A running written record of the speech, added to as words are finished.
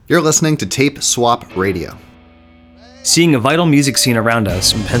You're listening to Tape Swap Radio. Seeing a vital music scene around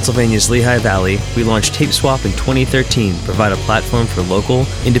us in Pennsylvania's Lehigh Valley, we launched Tape Swap in 2013 to provide a platform for local,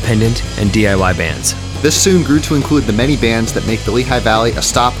 independent, and DIY bands. This soon grew to include the many bands that make the Lehigh Valley a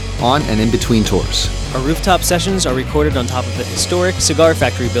stop on and in between tours. Our rooftop sessions are recorded on top of the historic Cigar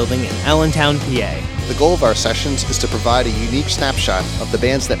Factory building in Allentown, PA. The goal of our sessions is to provide a unique snapshot of the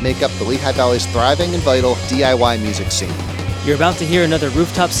bands that make up the Lehigh Valley's thriving and vital DIY music scene. You're about to hear another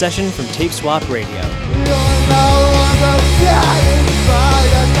rooftop session from Tape Swap Radio.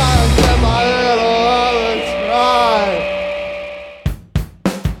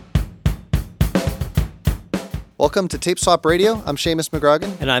 Welcome to Tape Swap Radio. I'm Seamus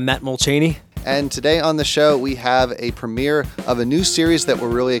McGrogan. And I'm Matt Mulchaney. And today on the show, we have a premiere of a new series that we're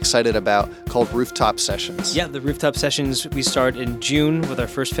really excited about called Rooftop Sessions. Yeah, the Rooftop Sessions, we start in June with our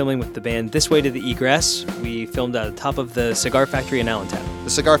first filming with the band This Way to the Egress. We filmed at the top of the Cigar Factory in Allentown. The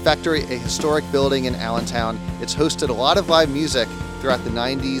Cigar Factory, a historic building in Allentown. It's hosted a lot of live music throughout the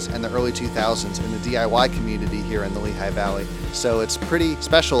 90s and the early 2000s in the DIY community here in the Lehigh Valley. So it's pretty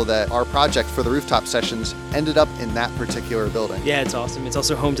special that our project for the Rooftop Sessions ended up in that particular building. Yeah, it's awesome. It's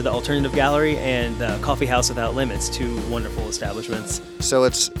also home to the Alternative Gallery and the Coffee House Without Limits, two wonderful establishments. So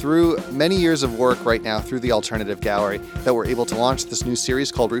it's through many years of work right now through the Alternative Gallery that we're able to launch this new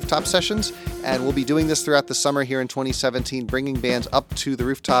series called Rooftop Sessions. And we'll be doing this throughout the summer here in 2017, bringing bands up to the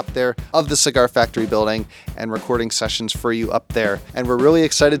rooftop there of the Cigar Factory building and recording sessions for you up there. And we're really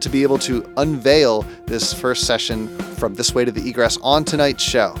excited to be able to unveil this first session from This Way to the Egress on tonight's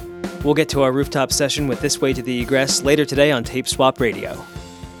show. We'll get to our rooftop session with This Way to the Egress later today on Tape Swap Radio.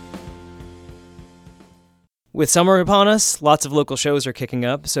 With summer upon us, lots of local shows are kicking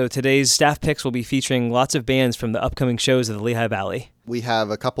up, so today's staff picks will be featuring lots of bands from the upcoming shows of the Lehigh Valley. We have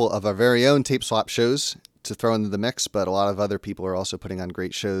a couple of our very own Tape Swap shows to throw into the mix, but a lot of other people are also putting on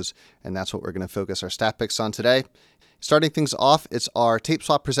great shows, and that's what we're going to focus our staff picks on today. Starting things off, it's our Tape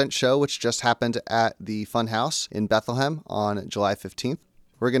Swap Present show, which just happened at the Fun House in Bethlehem on July 15th.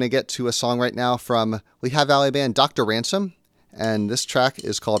 We're going to get to a song right now from Lehigh Valley band Dr. Ransom, and this track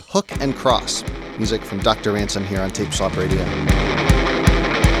is called Hook and Cross. Music from Dr. Ransom here on Tape Swap Radio.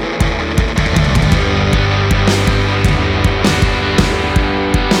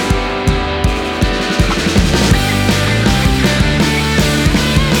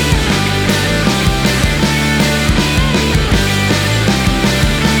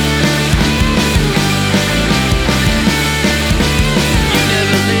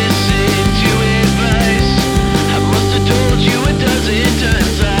 Doesn't turn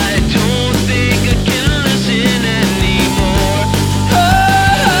side, don't think I can listen anymore.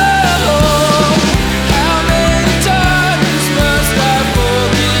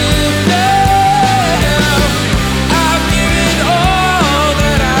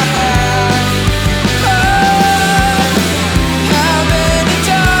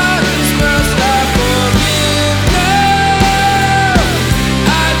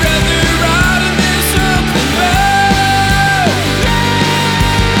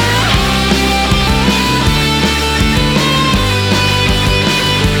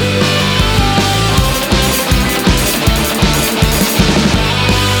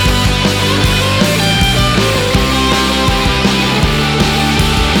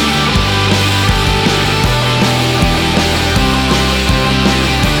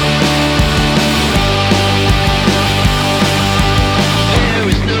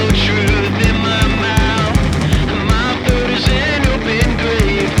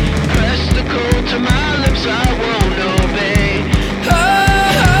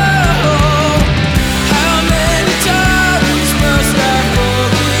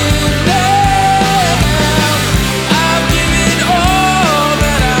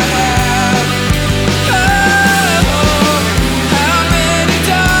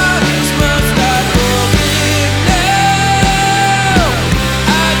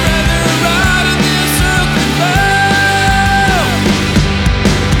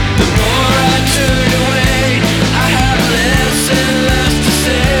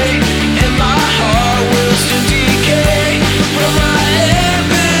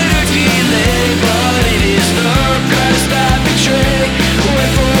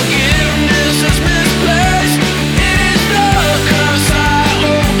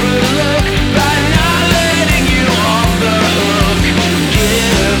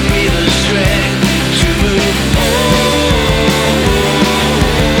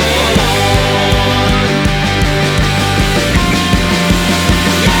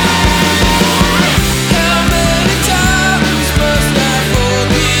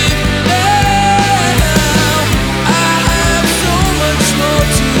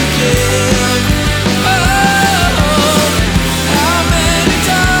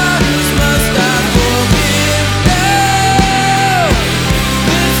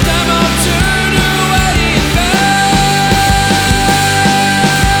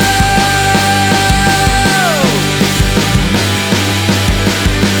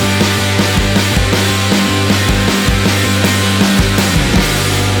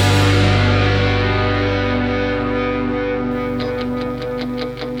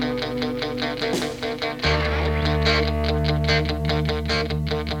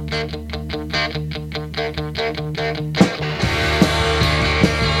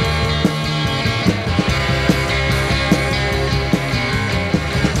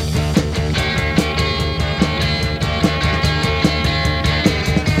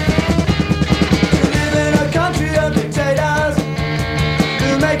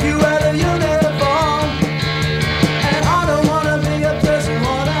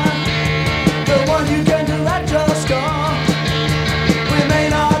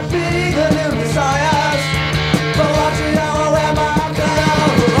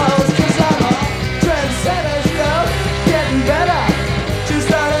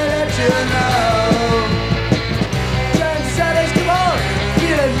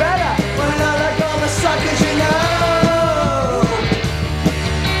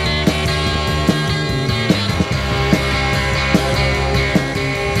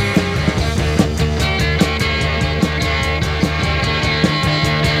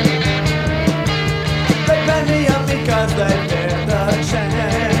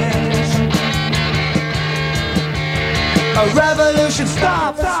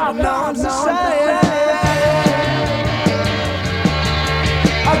 stop, no one's to say.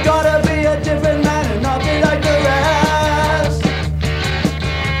 I gotta be a different man and not be like the rest.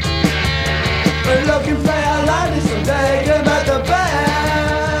 But looking for our life is someday come at the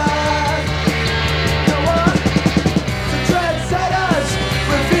best. Come on, the trendsetters,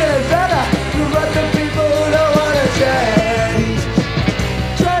 we're feeling better. We're what the people who don't wanna change.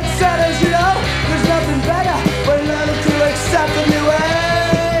 Trendsetters, you know, there's nothing better. We're learning to accept the new age.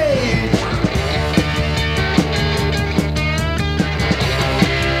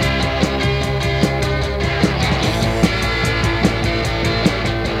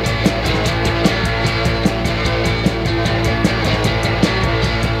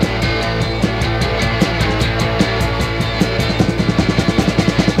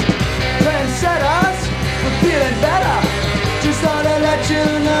 Trendsetters, we're feeling better. Just thought I'd let you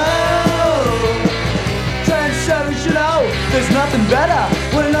know. Trendsetters, you know, there's nothing better.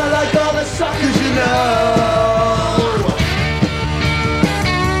 We're not like all the suckers, you know.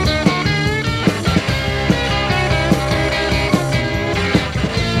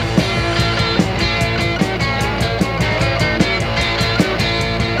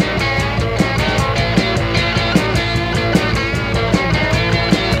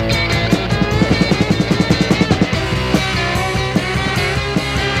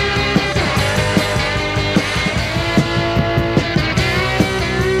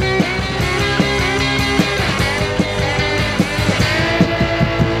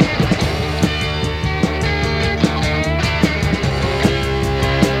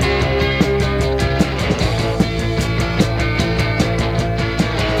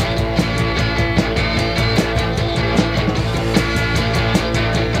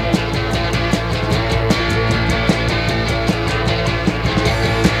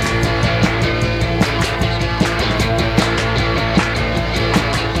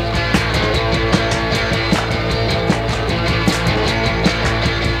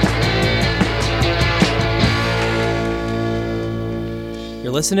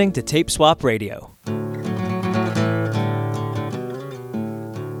 You're listening to Tape Swap Radio.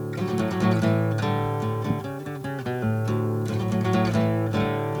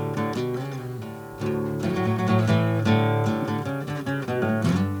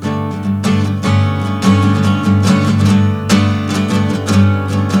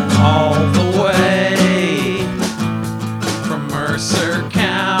 All the way from Mercer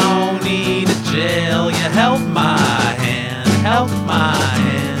County to jail, you held my hand, held my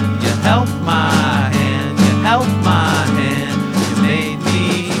hand, you held my hand, you held my hand. You made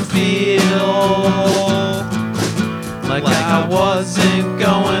me feel like I wasn't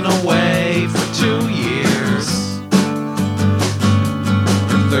going away for 2 years,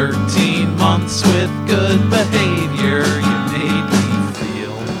 for 13 months with good behavior. You made me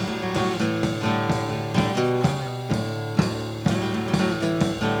feel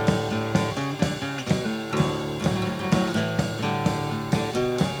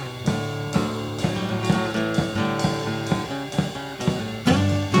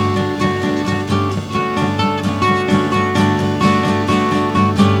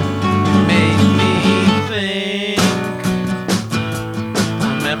made me think.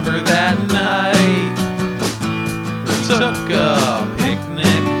 Remember that night we took a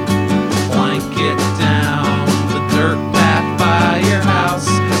picnic, blanket down the dirt path by your house.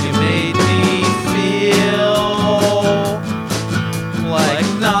 You made me feel like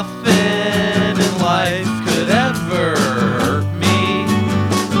nothing in life could ever hurt me.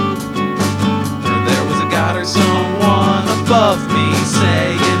 Or there was a God or someone above me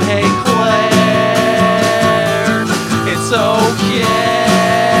saying, hey Claire, it's okay.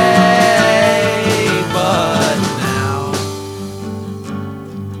 But now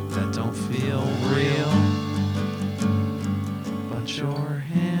that don't feel real. But your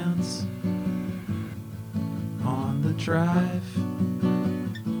hands on the drive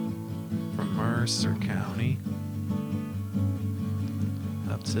from Mercer County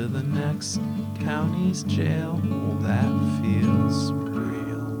up to the next county's jail. Well, that feels real.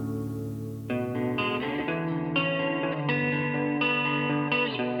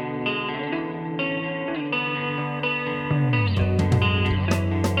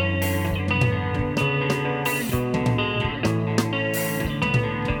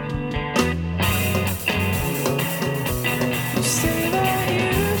 You say that you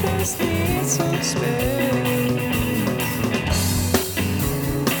just need some space.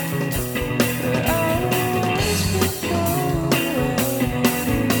 That I always would go away.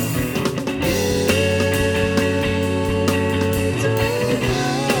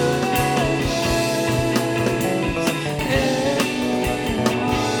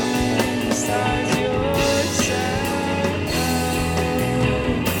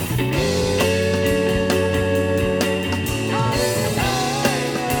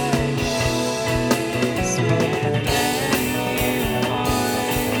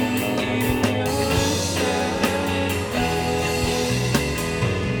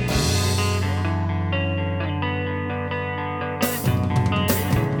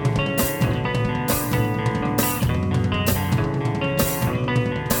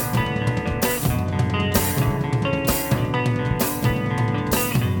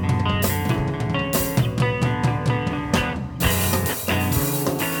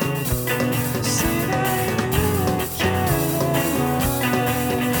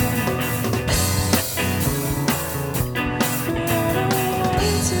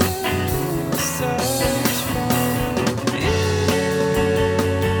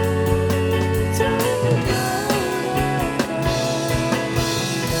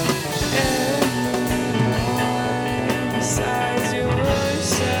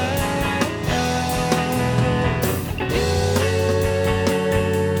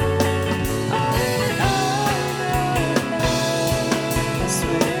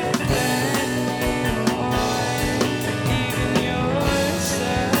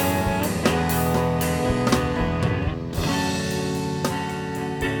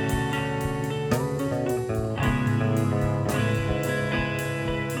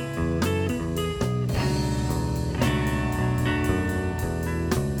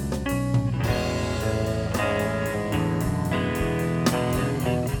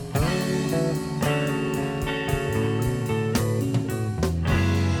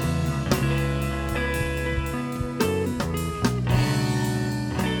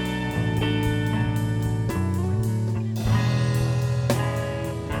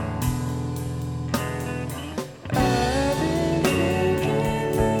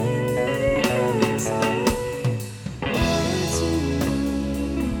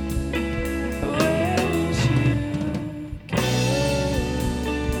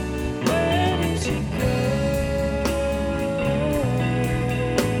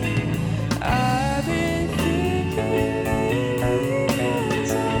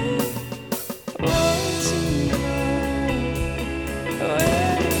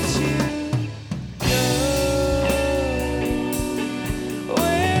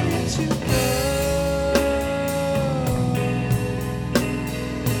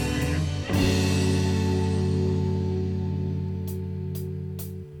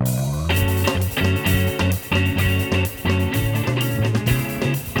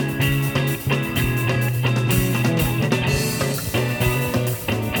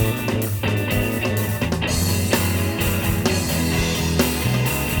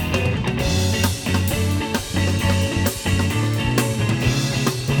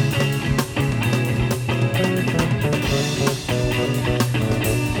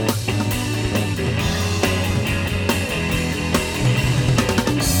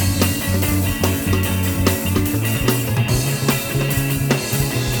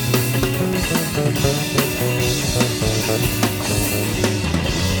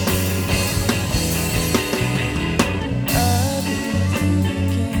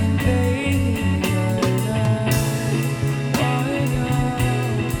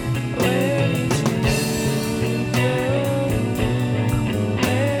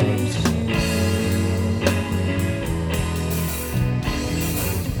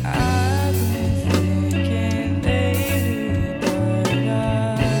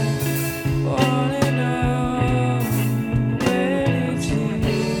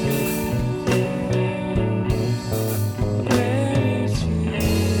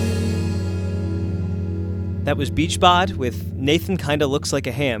 That was Beach Bod with Nathan Kinda Looks Like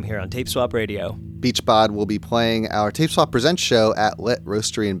a Ham here on Tape Swap Radio. Beach Bod will be playing our Tape Swap Presents show at Lit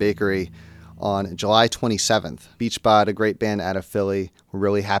Roastery and Bakery on July 27th. Beach Bod, a great band out of Philly. We're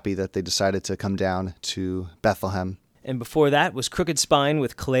really happy that they decided to come down to Bethlehem. And before that was Crooked Spine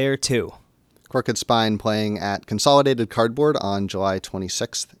with Claire 2. Crooked Spine playing at Consolidated Cardboard on July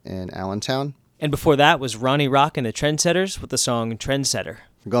 26th in Allentown. And before that was Ronnie Rock and the Trendsetters with the song Trendsetter.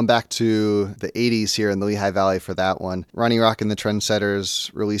 We're going back to the 80s here in the Lehigh Valley for that one. Ronnie Rock and the Trendsetters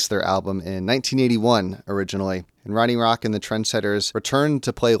released their album in 1981 originally. And Ronnie Rock and the Trendsetters returned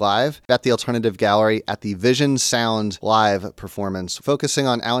to play live at the Alternative Gallery at the Vision Sound live performance, focusing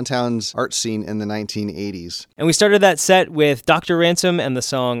on Allentown's art scene in the 1980s. And we started that set with Dr. Ransom and the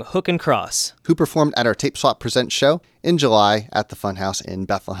song Hook and Cross, who performed at our Tape Swap Presents show in July at the Funhouse in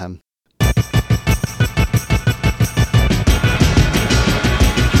Bethlehem.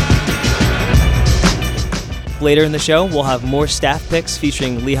 Later in the show, we'll have more staff picks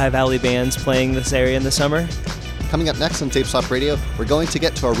featuring Lehigh Valley bands playing this area in the summer. Coming up next on Tape Swap Radio, we're going to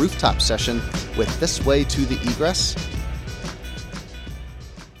get to our rooftop session with This Way to the Egress.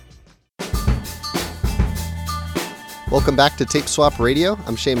 Welcome back to Tape Swap Radio.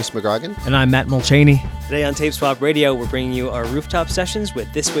 I'm Seamus McGrogan. And I'm Matt Mulchaney. Today on Tape Swap Radio, we're bringing you our rooftop sessions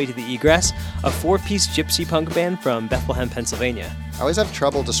with This Way to the Egress, a 4-piece gypsy punk band from Bethlehem, Pennsylvania. I always have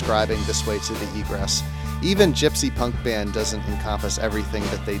trouble describing This Way to the Egress. Even gypsy punk band doesn't encompass everything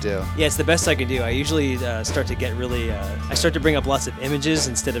that they do. Yeah, it's the best I can do. I usually start to bring up lots of images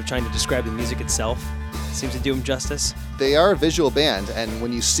instead of trying to describe the music itself. It seems to do them justice. They are a visual band, and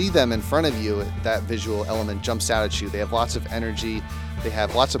when you see them in front of you, that visual element jumps out at you. They have lots of energy, they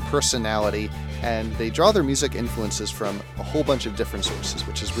have lots of personality, and they draw their music influences from a whole bunch of different sources,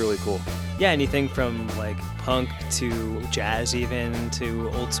 which is really cool. Yeah, anything from like punk to jazz, even to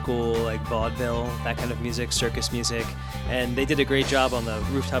old school like vaudeville, that kind of music, circus music. And they did a great job on the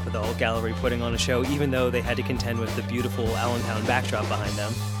rooftop of the old gallery putting on a show, even though they had to contend with the beautiful Allentown backdrop behind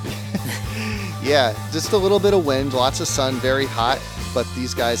them. Yeah, just a little bit of wind, lots of sun, very hot, but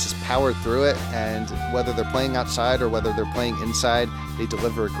these guys just powered through it, and whether they're playing outside or whether they're playing inside, they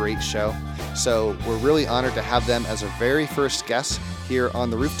deliver a great show. So we're really honored to have them as our very first guests here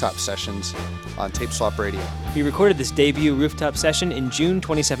on the Rooftop Sessions on Tape Swap Radio. We recorded this debut rooftop session in June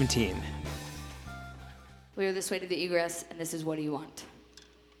 2017. We are This Way to the Egress, and this is What Do You Want?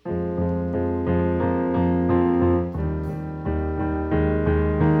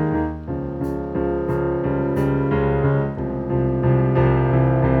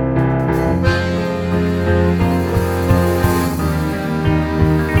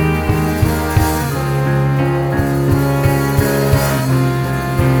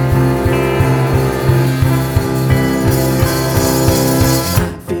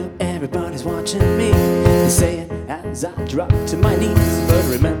 As I drop to my knees, but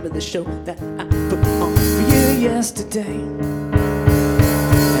remember the show that I put on for you yesterday.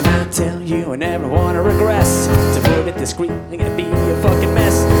 And I tell you I never want to regress. To put it discreetly, gonna be a fucking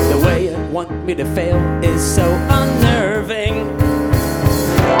mess. The way you want me to fail is so unnerving.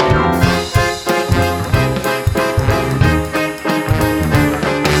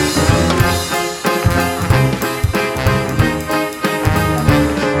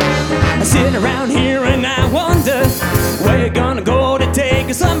 I sit around here and I wonder where you're gonna go to take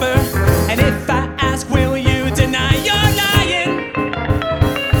a slumber. And if I ask, will you deny you're lying?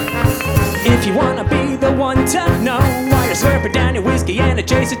 If you wanna be the one to know why you're slurping down your whiskey and a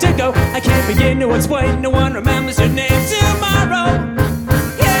chaser to go, I can't begin to explain, no one remembers your name tomorrow.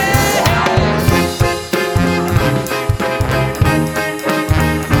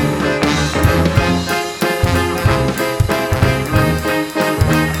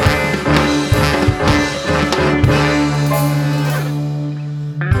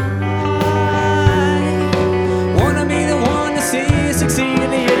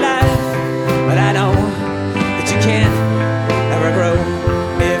 Can't ever grow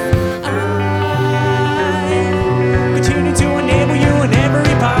if I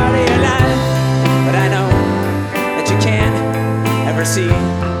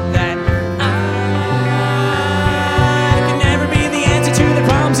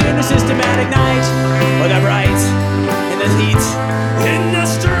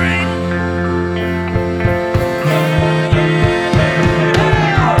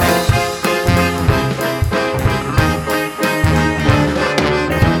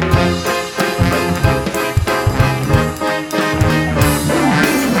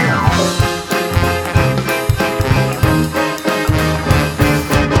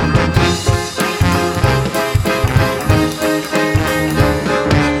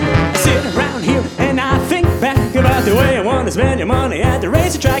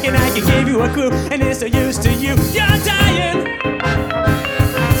track and I can give you a clue, and it's no use to you. You're dying.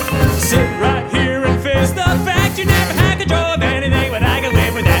 Sit right here and face the fact you never had control of anything, but I can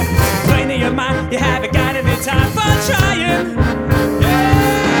live with that. Plain to your mind, you haven't got any time for trying. Yeah.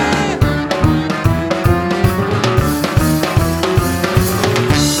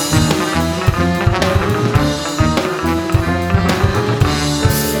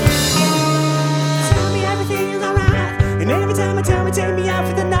 Tell me everything's alright, and every time I tell me, take me out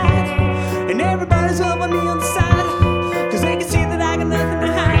for the night, and everybody's over me on the side, 'cause they can see that I got nothing to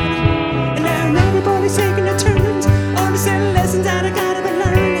hide. And now everybody's taking their turns, understanding lessons that I gotta be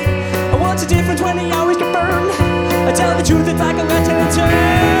learned. What's the difference when they always get burned? I tell the truth, it's like a wet and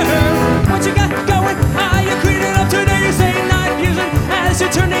turn. What you got going? Are you cleaning up today? You say you're not using, as you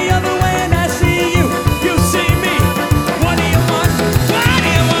turn the other way and I see you, you see me. What do you want? What do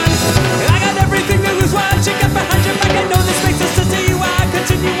you want? I got everything to lose while you get behind your back. I know this makes sense to you. I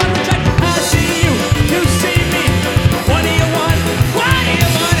continue on the track. I see you, you see me. What do you want? What do you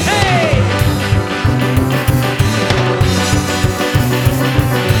want? Hey!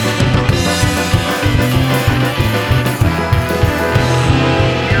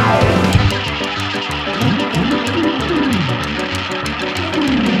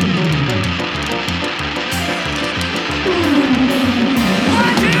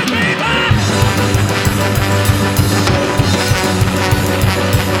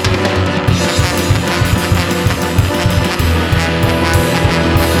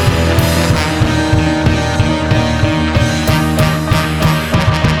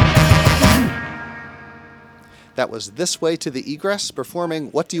 That was This Way to the Egress performing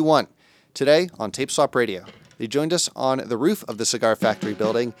What Do You Want? Today on Tape Swap Radio. They joined us on the roof of the Cigar Factory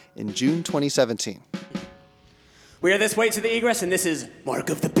building in June 2017. We are This Way to the Egress, and this is Mark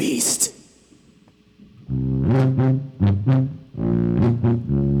of the Beast.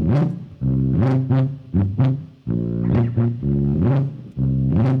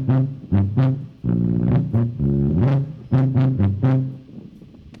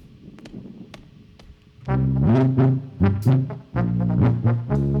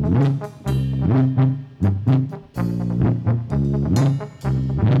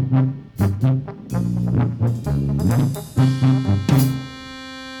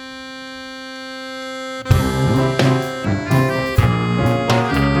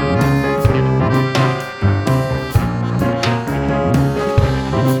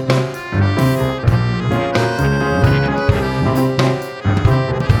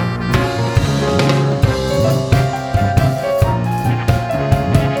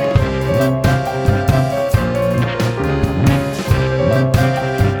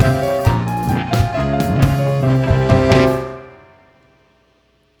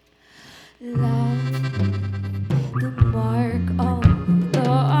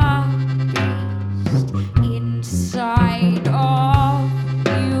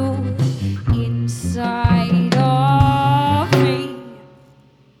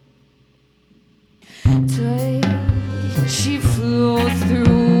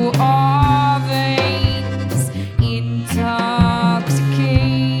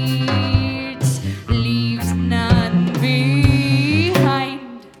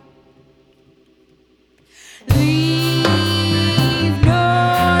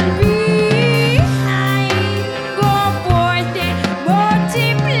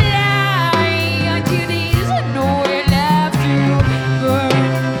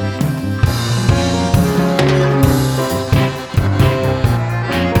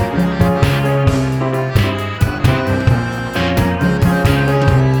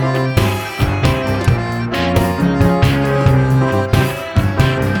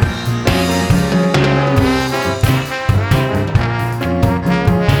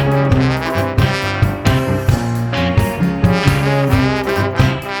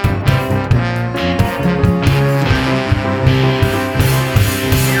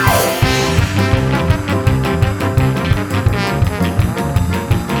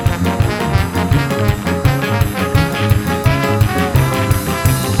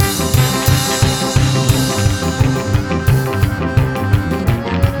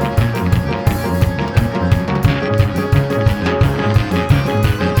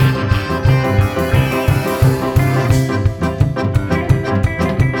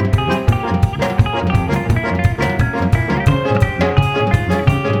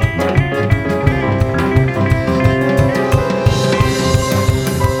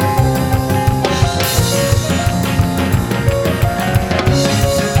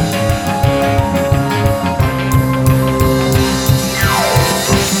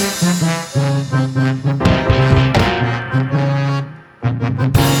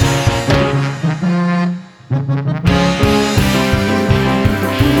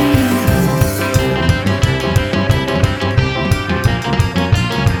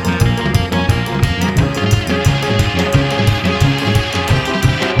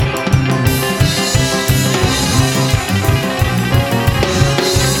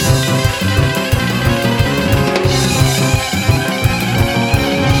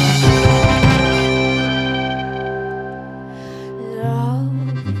 Love,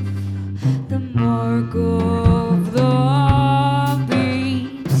 the mark of the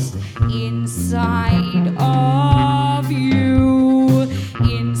beast inside of you,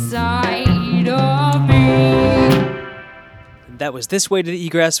 inside of me. That was This Way to the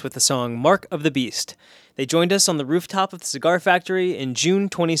Egress with the song Mark of the Beast. They joined us on the rooftop of the Cigar Factory in June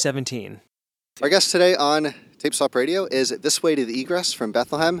 2017. Our guest today on Tape Swap Radio is This Way to the Egress from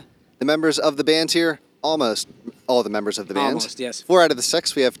Bethlehem. The members of the band here, almost all the members of the band. Almost, yes. 4 out of the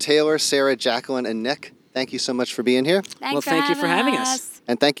 6. We have Taylor, Sarah, Jacqueline, and Nick. Thank you so much for being here. Thanks Thank you for having us.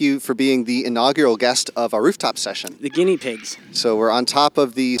 And thank you for being the inaugural guest of our rooftop session. The guinea pigs. So we're on top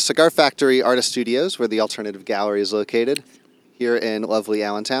of the Cigar Factory Artist Studios, where the Alternative Gallery is located, here in lovely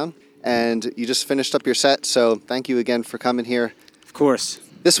Allentown. And you just finished up your set, so thank you again for coming here. Of course.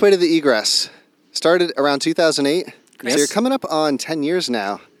 This Way to the Egress started around 2008. So Yes. you're coming up on 10 years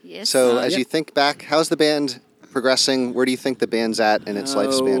now. Yes. So as yeah. you think back, how's the band progressing? Where do you think the band's at in its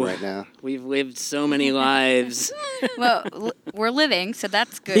lifespan right now? We've lived so many lives. Well, we're living, so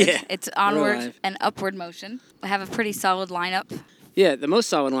that's good. Yeah, It's we're onward alive. and upward motion. We have a pretty solid lineup, Yeah, the most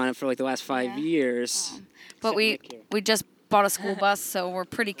solid lineup for like the last 5 years. but we just bought a school bus, so we're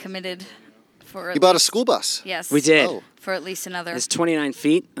pretty committed for at You bought a least- school bus. Yes. We did. Oh. For at least another. It's 29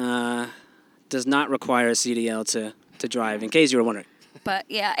 feet. Does not require a CDL to drive, in case you were wondering. But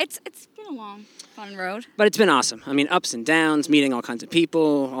yeah, it's been a long, fun road. But it's been awesome. I mean, ups and downs, meeting all kinds of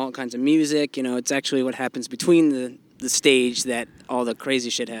people, all kinds of music. You know, it's actually what happens between the stage that all the crazy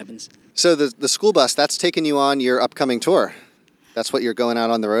shit happens. So the school bus, that's taking you on your upcoming tour. That's what you're going out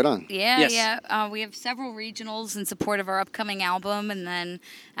on the road on. Yeah, Yes. yeah. We have several regionals in support of our upcoming album, and then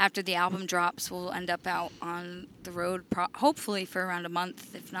after the album drops, we'll end up out on the road, hopefully for around a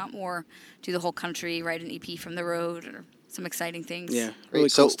month, if not more, do the whole country, write an EP from the road, or some exciting things. Yeah, really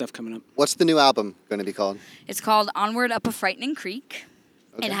So- cool stuff coming up. What's the new album going to be called? It's called Onward Up a Frightening Creek.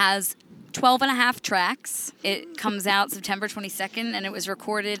 Okay. It has 12 and a half tracks. It comes out September 22nd, and it was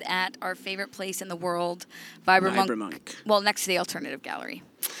recorded at our favorite place in the world, Vibramonk. Well, next to the Alternative Gallery.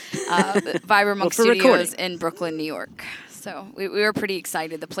 Vibramonk Well, for Studios recording. in Brooklyn, New York. So we were pretty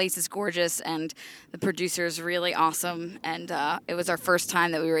excited. The place is gorgeous, and the producer's really awesome. And it was our first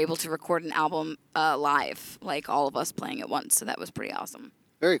time that we were able to record an album live, like all of us playing at once. So that was pretty awesome.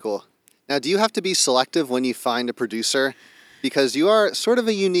 Very cool. Now, do you have to be selective when you find a producer? Because you are sort of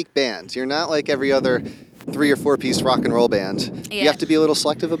a unique band. You're not like every other 3 or 4 piece rock and roll band. You Yeah. have to be a little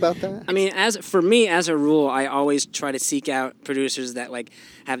selective about that? I mean, for me, as a rule, I always try to seek out producers that like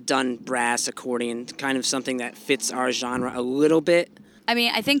have done brass, accordion, kind of something that fits our genre a little bit. I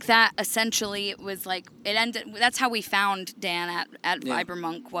mean, I think that essentially it was like it ended. That's how we found Dan at Yeah.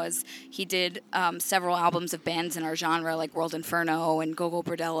 Vibramonk. Was he did several albums of bands in our genre like World Inferno and Gogo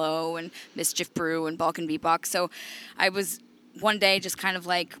Bordello and Mischief Brew and Balkan Beatbox. So I was one day just kind of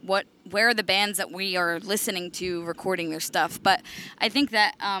like, where are the bands that we are listening to recording their stuff? But I think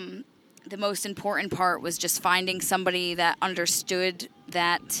that the most important part was just finding somebody that understood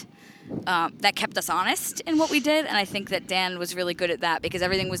that. That kept us honest in what we did, and I think that Dan was really good at that because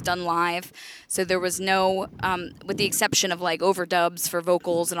everything was done live, so there was no, with the exception of like overdubs for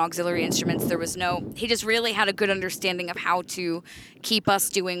vocals and auxiliary instruments, there was no, he just really had a good understanding of how to keep us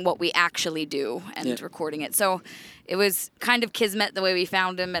doing what we actually do and Yeah. recording it. So it was kind of kismet the way we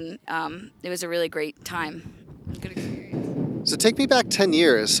found him, and it was a really great time. Good experience. So take me back 10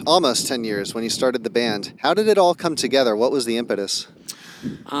 years, almost 10 years, when you started the band. How did it all come together? What was the impetus?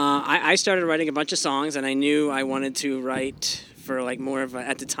 I started writing a bunch of songs, and I knew I wanted to write for like more of a,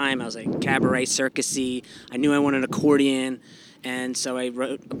 at the time I was like cabaret circusy. I knew I wanted an accordion, and so I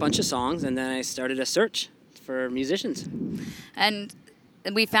wrote a bunch of songs, and then I started a search for musicians. And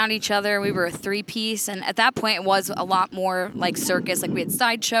we found each other. We were a 3-piece, and at that point it was a lot more like circus. Like we had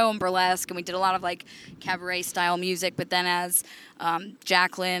sideshow and burlesque, and we did a lot of like cabaret style music. But then as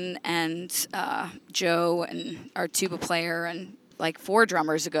Jacqueline and Joe and our tuba player and like 4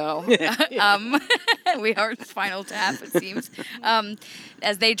 drummers ago, we are Spinal Tap, it seems.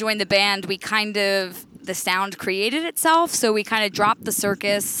 As they joined the band, we kind of, the sound created itself, so we kind of dropped the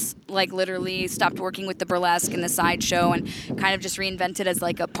circus, like literally stopped working with the burlesque and the sideshow, and kind of just reinvented as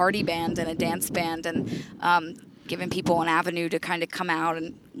like a party band and a dance band, and giving people an avenue to kind of come out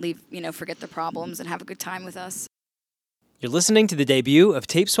and leave, forget their problems and have a good time with us. You're listening to the debut of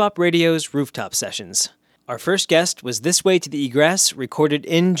Tape Swap Radio's Rooftop Sessions. Our first guest was This Way to the Egress, recorded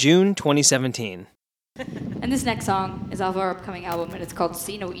in June 2017. And this next song is off our upcoming album, and it's called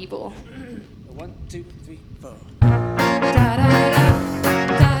See No Evil. 1, 2, 3, 4.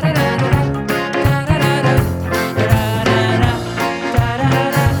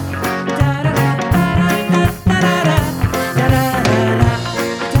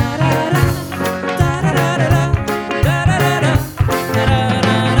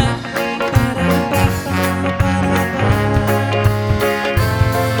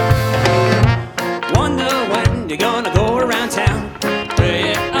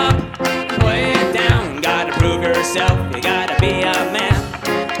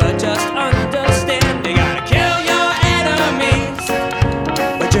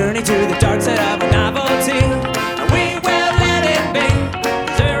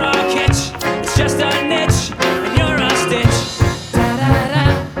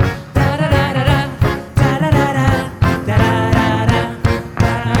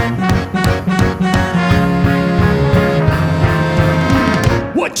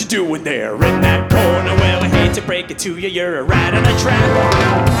 Doing there in that corner? Well, I hate to break it to you, you're a rat in a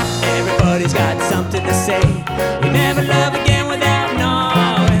trap. Everybody's got something to say. You never love again without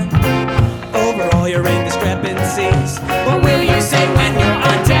knowing over all your indiscrepancies. What will you say when you're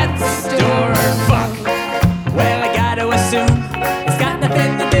on death's door? Fuck. Well, I gotta assume it's got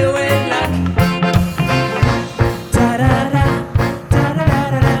nothing to do with luck.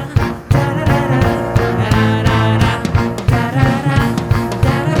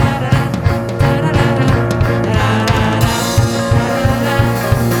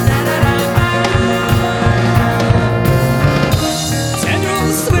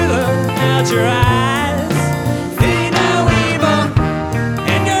 Your eyes, see no evil,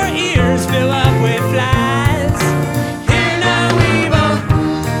 and your ears fill up with flies. Hear no evil,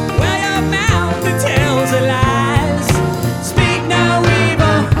 well your mouth that tells the lies. Speak no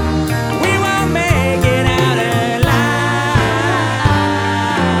evil, we won't make it out alive.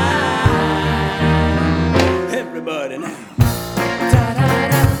 Everybody now.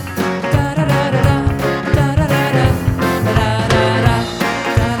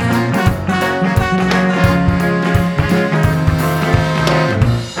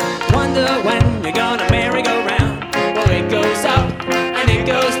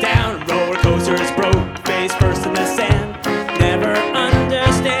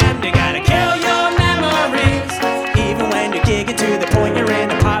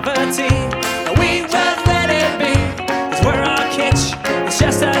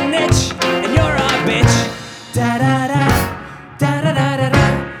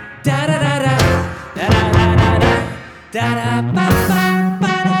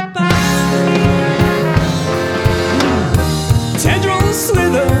 Tendrils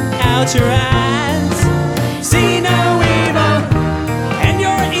slither out your eyes, see no evil, and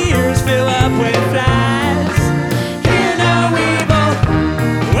your ears fill up with flies. Hear no evil,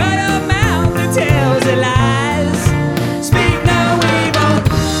 well your mouth that tells the lies. Speak no evil,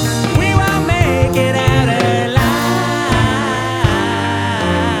 we won't make it out alive.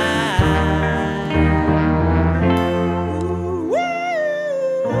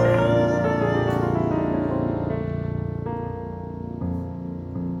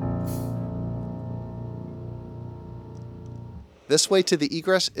 This Way to the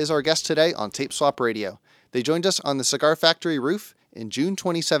Egress is our guest today on Tape Swap Radio. They joined us on the Cigar Factory roof in June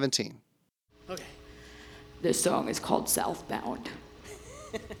 2017. Okay. This song is called Southbound.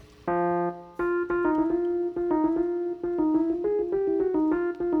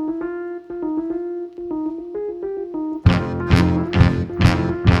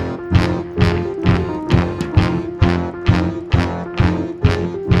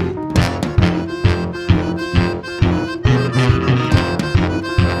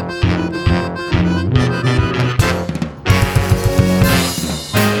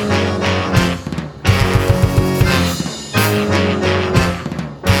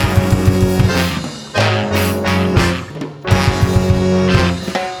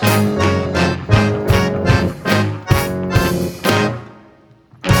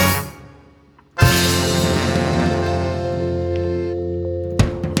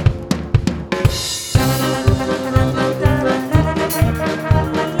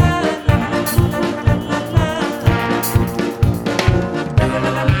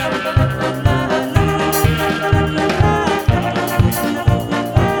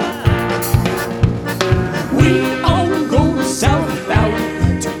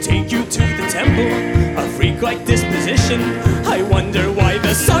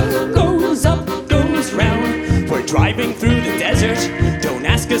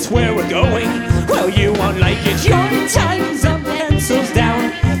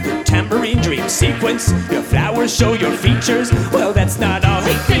 sequence. Your flowers show your features. Well, that's not all.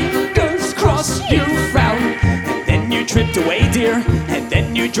 Hey, fingers crossed, you frown. And then you tripped away, dear. And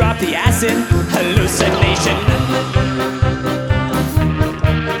then you dropped the acid. Hallucination.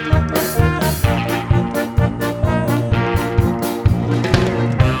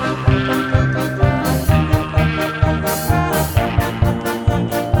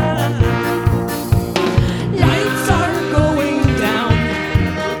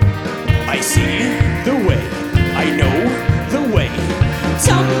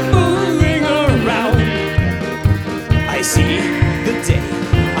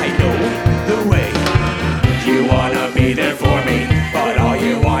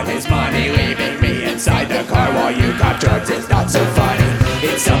 It's not so funny,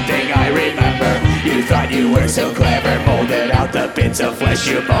 it's something I remember. You thought you were so clever, molded out the bits of flesh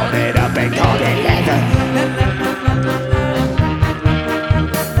you molded up and called it leather.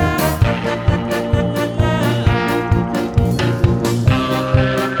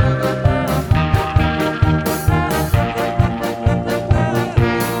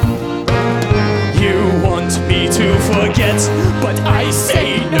 You want me to forget, but I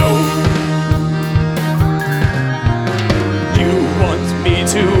say no.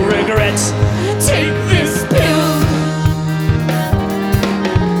 To regret, take this pill.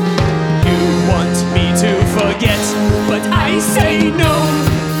 You want me to forget, but I say no.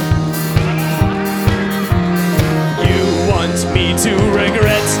 You want me to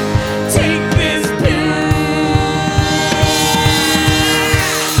regret, take this pill.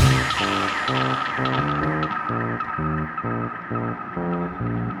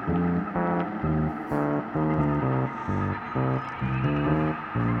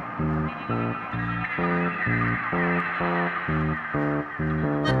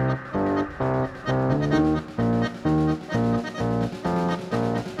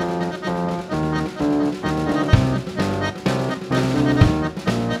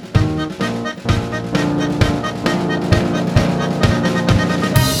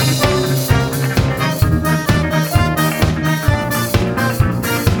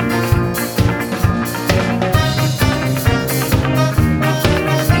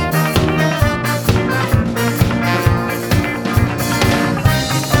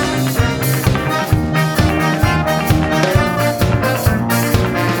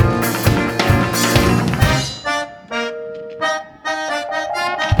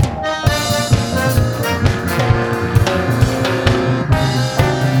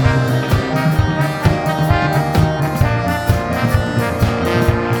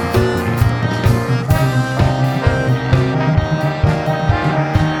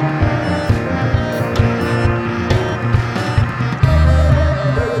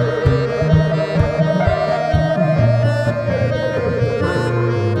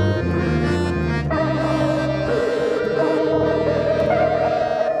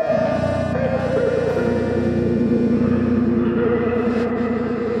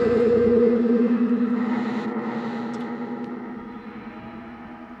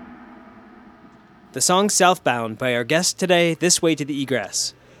 The song Southbound by our guest today, This Way to the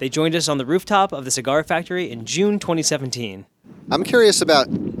Egress. They joined us on the rooftop of the Cigar Factory in June 2017. I'm curious about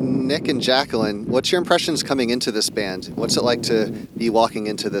Nick and Jacqueline. What's your impressions coming into this band? What's it like to be walking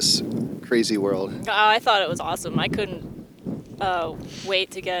into this crazy world? I thought it was awesome. I couldn't wait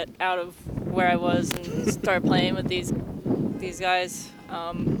to get out of where I was and start playing with these guys.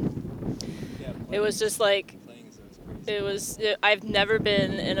 It was just like, I've never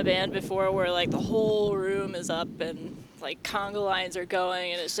been in a band before where like the whole room is up and like conga lines are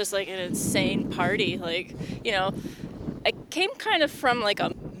going and it's just like an insane party. Like, you know, I came kind of from like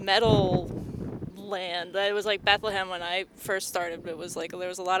a metal land. It was like Bethlehem when I first started. It was like there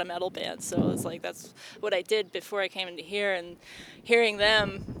was a lot of metal bands, so it was like that's what I did before I came into here. And hearing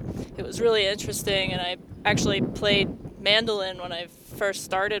them, it was really interesting. And I actually played mandolin when I first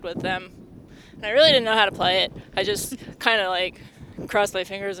started with them. And I really didn't know how to play it. I just kind of like crossed my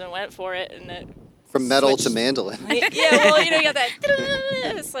fingers and went for it. And it from metal switched. to mandolin. Yeah, well, you know, you got that.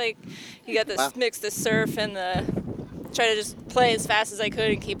 It's like you got this mix, the surf and the try to just play as fast as I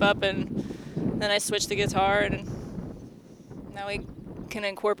could and keep up. And then I switched the guitar, and now we can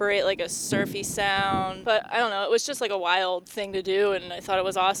incorporate like a surfy sound. But I don't know, it was just like a wild thing to do, and I thought it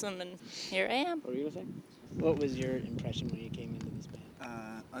was awesome. And here I am. What were you gonna say? What was your impression when you came into this band?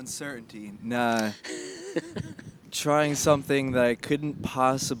 Uncertainty. Nah. Trying something that I couldn't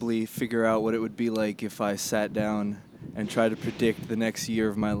possibly figure out what it would be like if I sat down and tried to predict the next year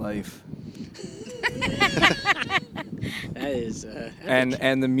of my life. That is...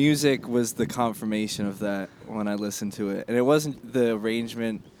 and the music was the confirmation of that when I listened to it. And it wasn't the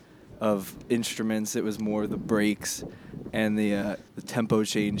arrangement of instruments. It was more the breaks and the tempo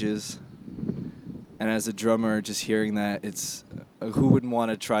changes. And as a drummer, just hearing that, it's who wouldn't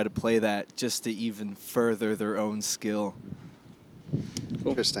want to try to play that just to even further their own skill?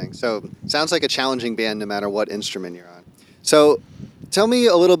 Interesting. So sounds like a challenging band no matter what instrument you're on. So tell me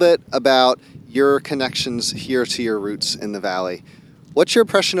a little bit about your connections here to your roots in the Valley. What's your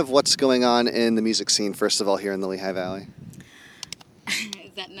impression of what's going on in the music scene, first of all, here in the Lehigh Valley?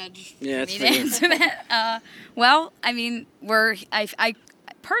 Is that nudge Yeah, for it's me to for you. answer that? Well, I mean, I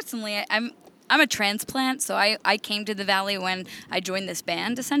personally, I'm a transplant, so I came to the Valley when I joined this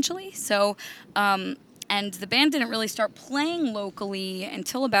band, essentially. So, and the band didn't really start playing locally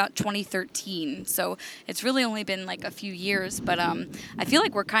until about 2013. So it's really only been like a few years, but I feel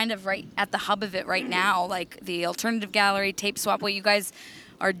like we're kind of right at the hub of it right now. Like the Alternative Gallery, Tape Swap, what you guys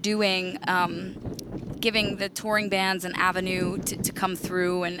are doing, giving the touring bands an avenue to come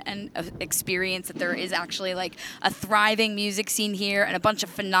through and experience that there is actually like a thriving music scene here and a bunch of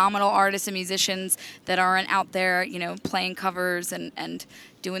phenomenal artists and musicians that aren't out there, you know, playing covers and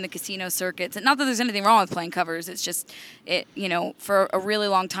doing the casino circuits. And not that there's anything wrong with playing covers, it's just, it, you know, for a really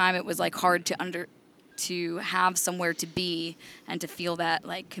long time it was like hard to have somewhere to be and to feel that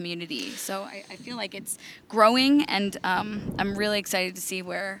like community. So I feel like it's growing, and I'm really excited to see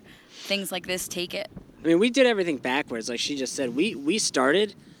where things like this take it. I mean, we did everything backwards. Like she just said, we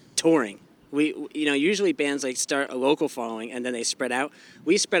started touring. We usually bands like start a local following and then they spread out.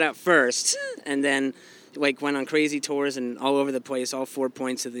 We spread out first and then like went on crazy tours and all over the place, all 4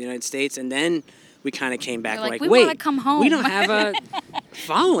 points of the United States, and then we kind of came back Like, like, we wait, wanna come home. we don't have a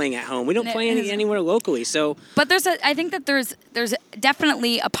following at home. We don't No, play it's- anywhere locally. So But I think that there's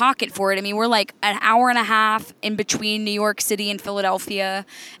definitely a pocket for it. I mean, we're like an hour and a half in between New York City and Philadelphia,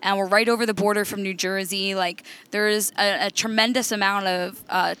 and we're right over the border from New Jersey. Like, there's a tremendous amount of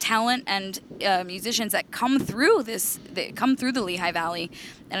talent and musicians that come through the Lehigh Valley,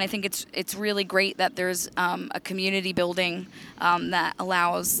 and I think it's really great that there's a community building that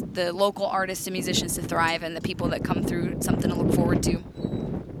allows the local artists and musicians to thrive, and the people that come through something to look forward to.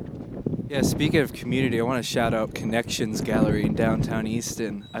 Yeah, speaking of community, I want to shout out Connections Gallery in downtown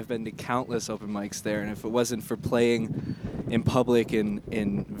Easton. I've been to countless open mics there, and if it wasn't for playing in public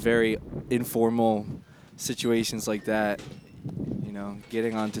in very informal situations like that, you know,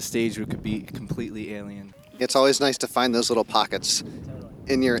 getting onto stage could be completely alien. It's always nice to find those little pockets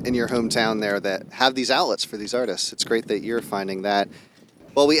in your hometown there that have these outlets for these artists. It's great that you're finding that.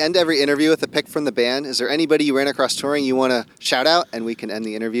 Well, we end every interview with a pick from the band. Is there anybody you ran across touring you want to shout out, and we can end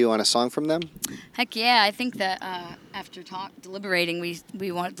the interview on a song from them? Heck yeah, I think that after deliberating,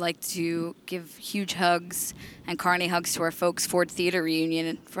 we would like to give huge hugs and carny hugs to our folks Ford Theater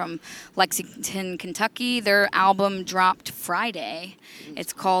Reunion from Lexington, Kentucky. Their album dropped Friday.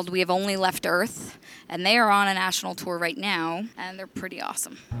 It's called We Have Only Left Earth, and they are on a national tour right now, and they're pretty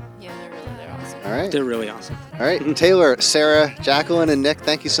awesome. Yeah, they're awesome. All right. they're really awesome. All right. Taylor, Sarah, Jacqueline, and Nick,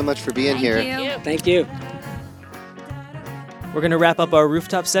 thank you so much for being Thank here. you. Thank you. We're going to wrap up our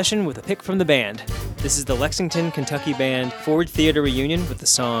rooftop session with a pick from the band. This is the Lexington, Kentucky band Ford Theater Reunion with the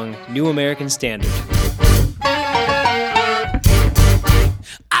song New American Standard.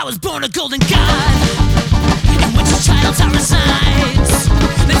 I was born a golden god, in which a child tower resides.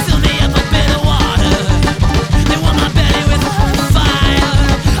 They filled me up with bitter water, they warmed my belly with fire.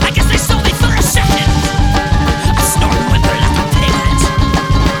 I guess they sold me for a second. I snorted with her like a piglet.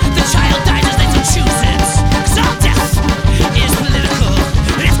 The child dies as they to choose it, 'cause all death is political.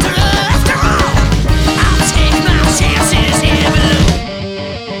 And after all, I'll take my chances here below.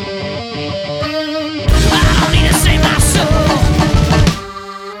 I don't need to save my soul.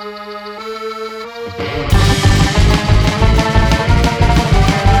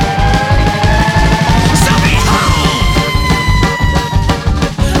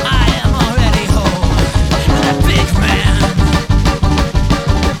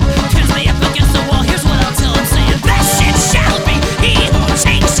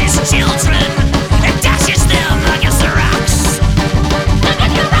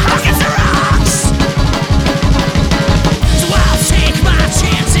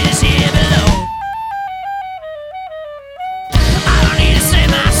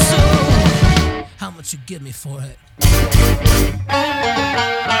 You give me for it.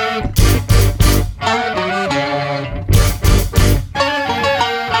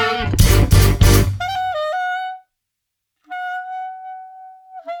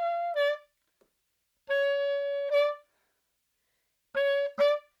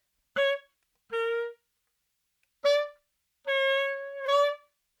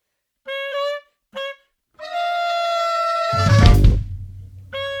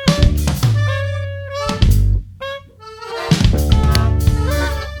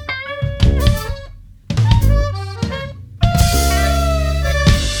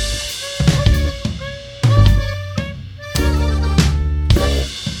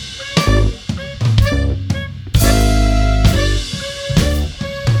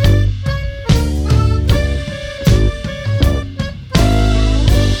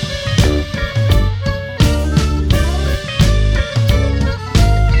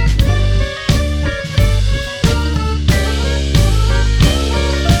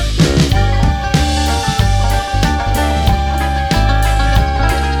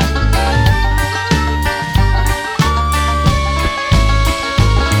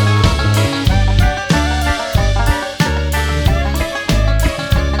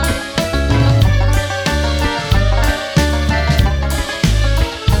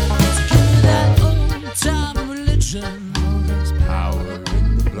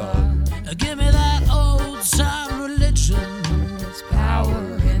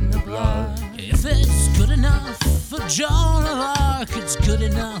 Joan of Arc, it's good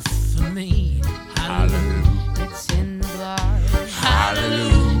enough for me. Hallelujah. It's in the blood.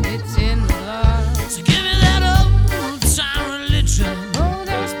 Hallelujah. It's in the blood. So give me that old time religion. Oh,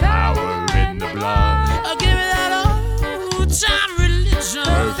 there's power in the blood. Oh, give me that old time religion.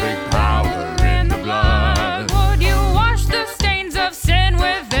 Perfect power in the blood. Would you wash the stains of sin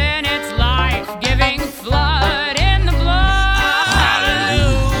within its life-giving flood? In the blood.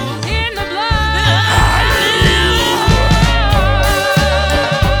 Hallelujah. In the blood.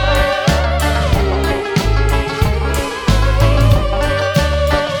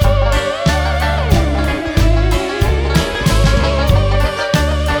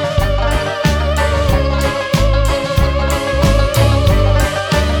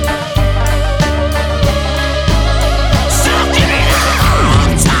 So give me that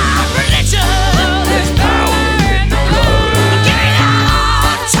old time religion. There's power in the blood. Give me that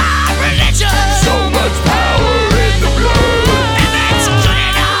old time religion. So much power in the blood. If it's good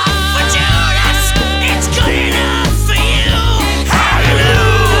enough for Judas, it's good enough for you.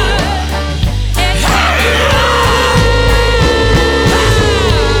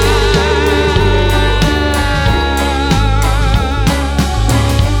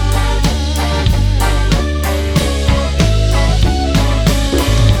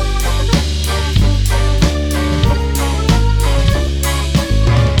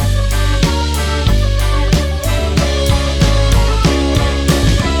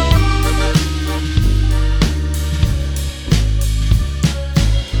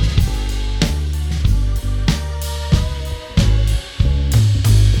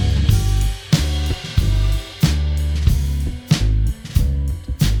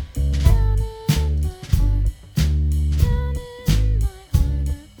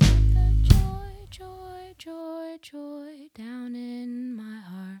 Joy, joy, joy, down in my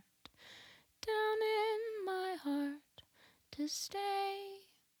heart to stay.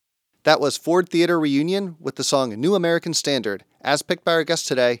 That was Ford Theater Reunion with the song New American Standard, as picked by our guest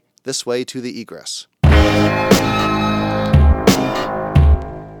today, This Way to the Egress.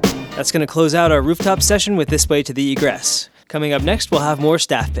 That's going to close out our rooftop session with This Way to the Egress. Coming up next, we'll have more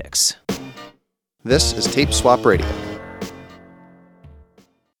staff picks. This is Tape Swap Radio.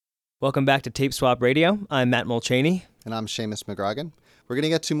 Welcome back to Tape Swap Radio. I'm Matt Mulchaney. And I'm Seamus McGrogan. We're going to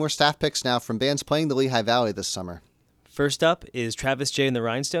get to more staff picks now from bands playing the Lehigh Valley this summer. First up is Travis J. and the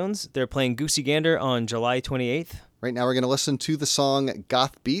Rhinestones. They're playing Goosey Gander on July 28th. Right now we're going to listen to the song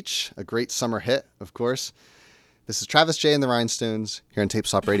Goth Beach, a great summer hit, of course. This is Travis J. and the Rhinestones here on Tape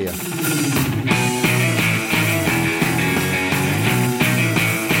Swap Radio. I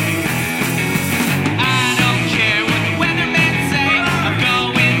don't care what the weathermen say. I'm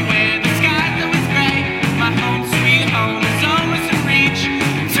going where the sky's always gray. My home sweet home is always in reach.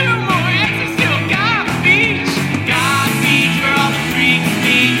 2 more exits till Goth Beach. Goth Beach where all the freaks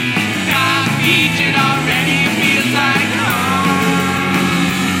meet. Goth Beach, it already feels like home.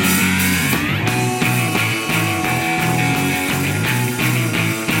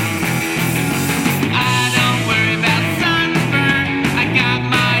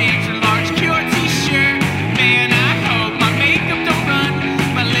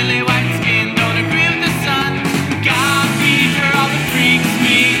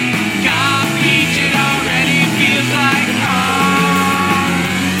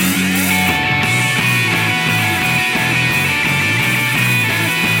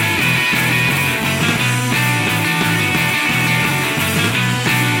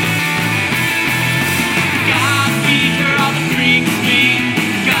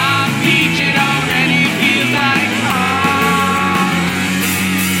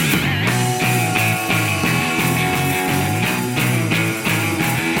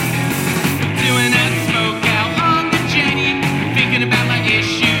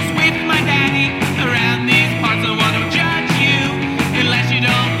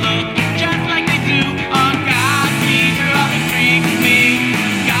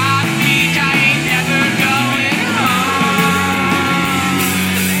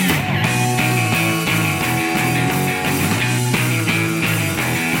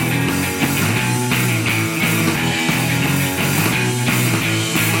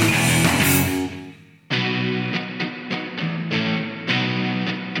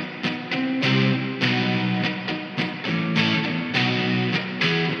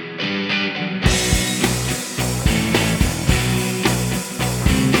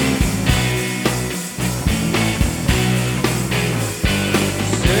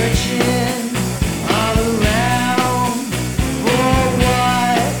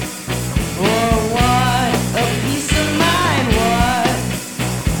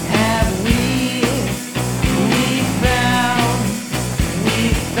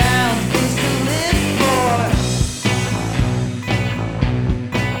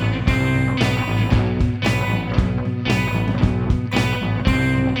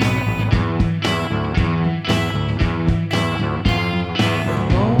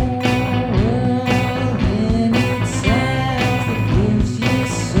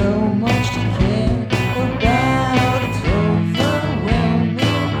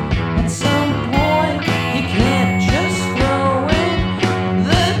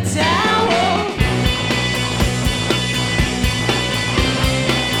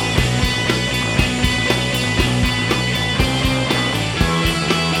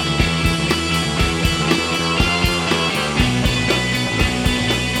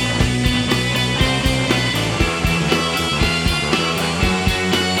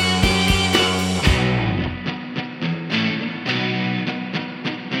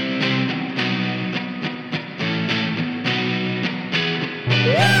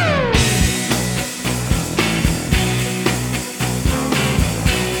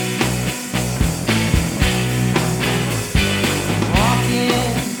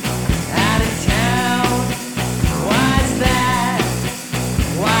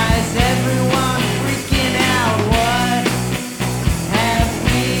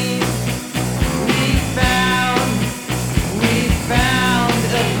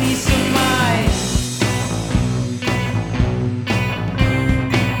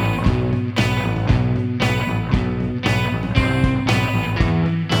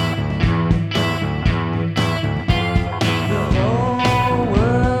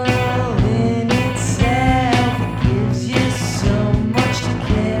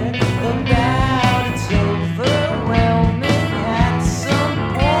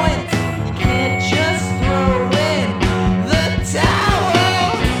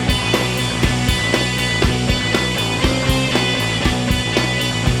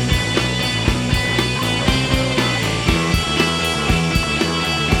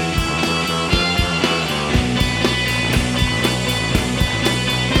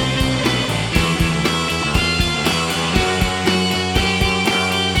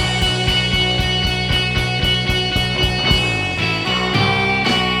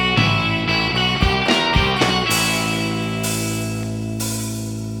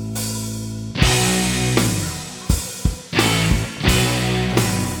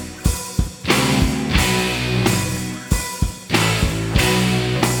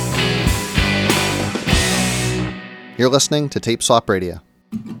 You're listening to Tape Swap Radio.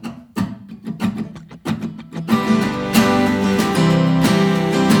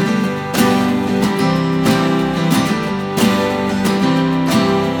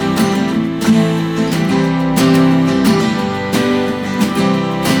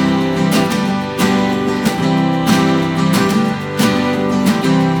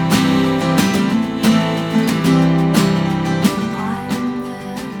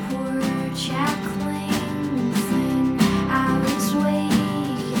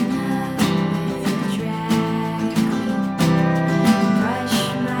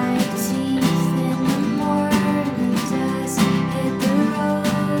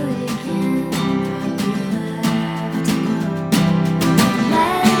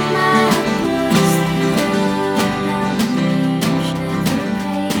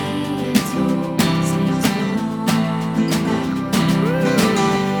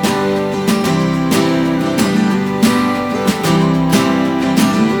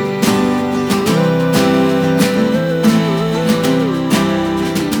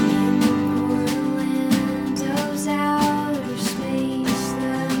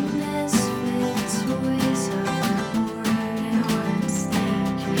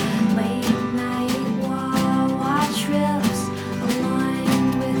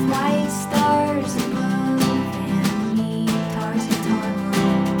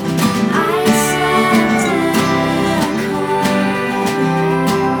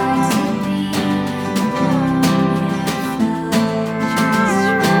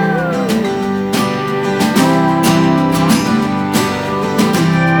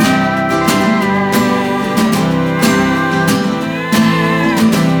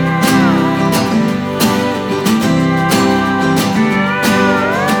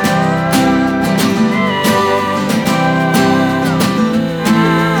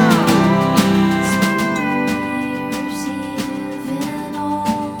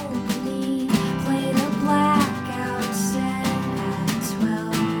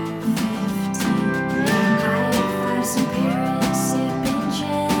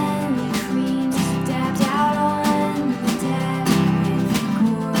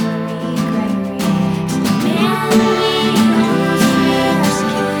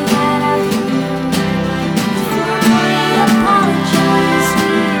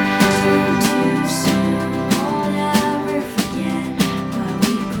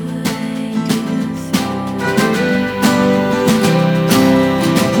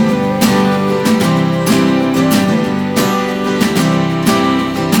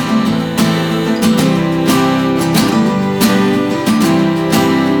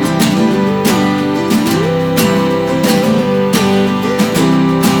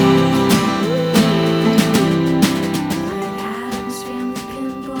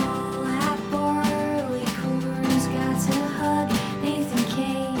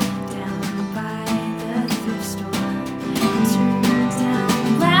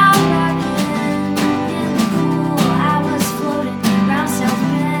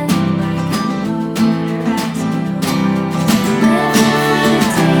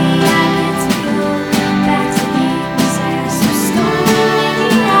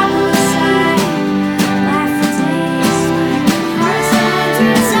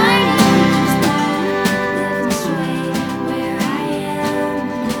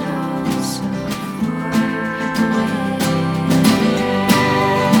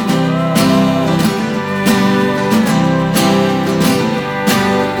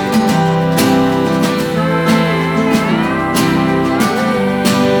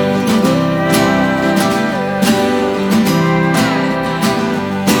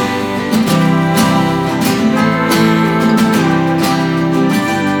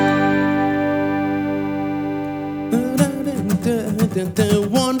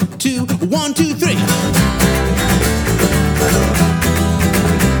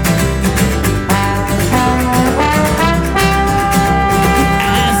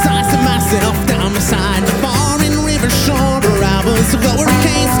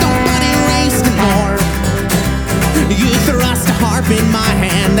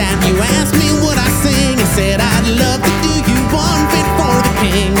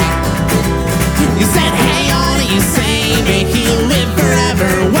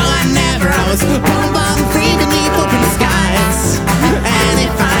 was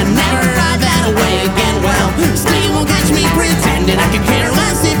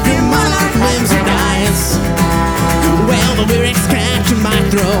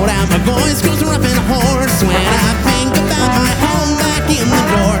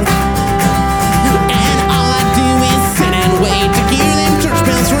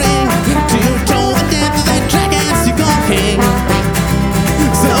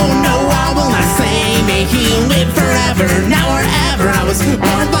was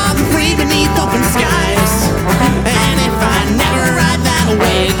born wild and free beneath open skies. And if I never ride that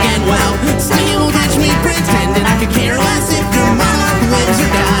away again, well, still you won't catch me pretending I could care less if your monarch lives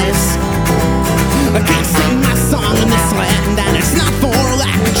or dies. I can't sing my song in this land, and it's not for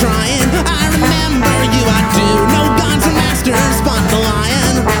lack of trying. I remember you, I do. No gods or masters but the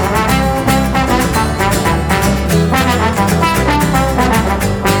lion.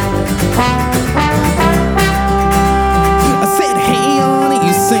 I said, hey, honey,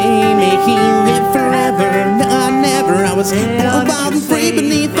 you say making you live forever. No, I never. I was born wild and free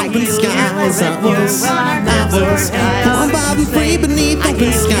beneath open skies. I was born wild and free beneath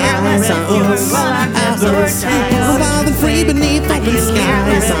open skies. I was born wild and free beneath open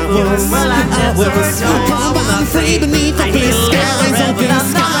skies. I was born wild and free beneath open skies. Open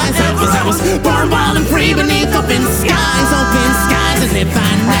skies. I was born wild and free beneath open skies. Open skies. And if I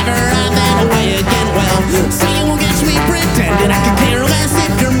never ride that away again, well, so you won't catch me pretending I could care less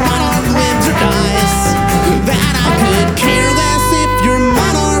if your monarch lives or dies. That I could care less if your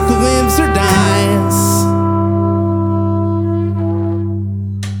monarch lives or dies.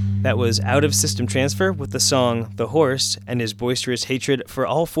 That was Out of System Transfer with the song The Horse and his boisterous hatred for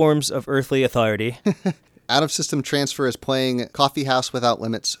all forms of earthly authority. Out of System Transfer is playing Coffee House Without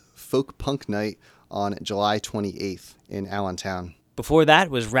Limits Folk Punk Night on July 28th in Allentown. Before that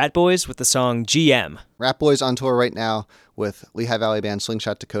was Rat Boys with the song GM. Rat Boys on tour right now with Lehigh Valley band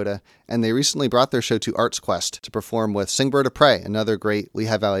Slingshot Dakota, and they recently brought their show to Arts Quest to perform with Sing Bird of Prey, another great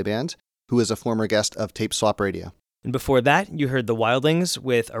Lehigh Valley band, who is a former guest of Tape Swap Radio. And before that, you heard the Wildlings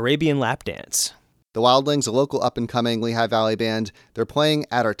with Arabian Lap Dance. The Wildlings, a local up-and-coming Lehigh Valley band, they're playing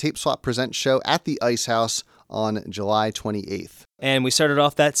at our Tape Swap Presents show at the Ice House on July 28th. And we started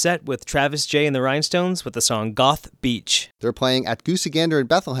off that set with Travis J. and the Rhinestones with the song Goth Beach. They're playing at Goosey Gander in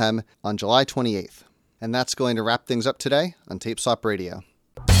Bethlehem on July 28th. And that's going to wrap things up today on Tape Swap Radio.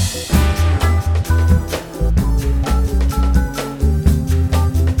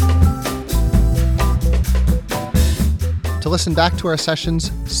 To listen back to our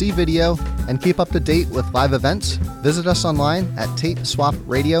sessions, see video, and keep up to date with live events, visit us online at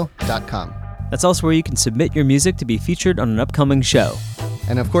tapeswapradio.com. That's also where you can submit your music to be featured on an upcoming show.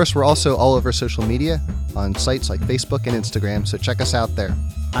 And of course, we're also all over social media on sites like Facebook and Instagram, so check us out there.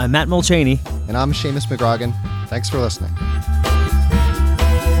 I'm Matt Mulchaney. And I'm Seamus McGrogan. Thanks for listening.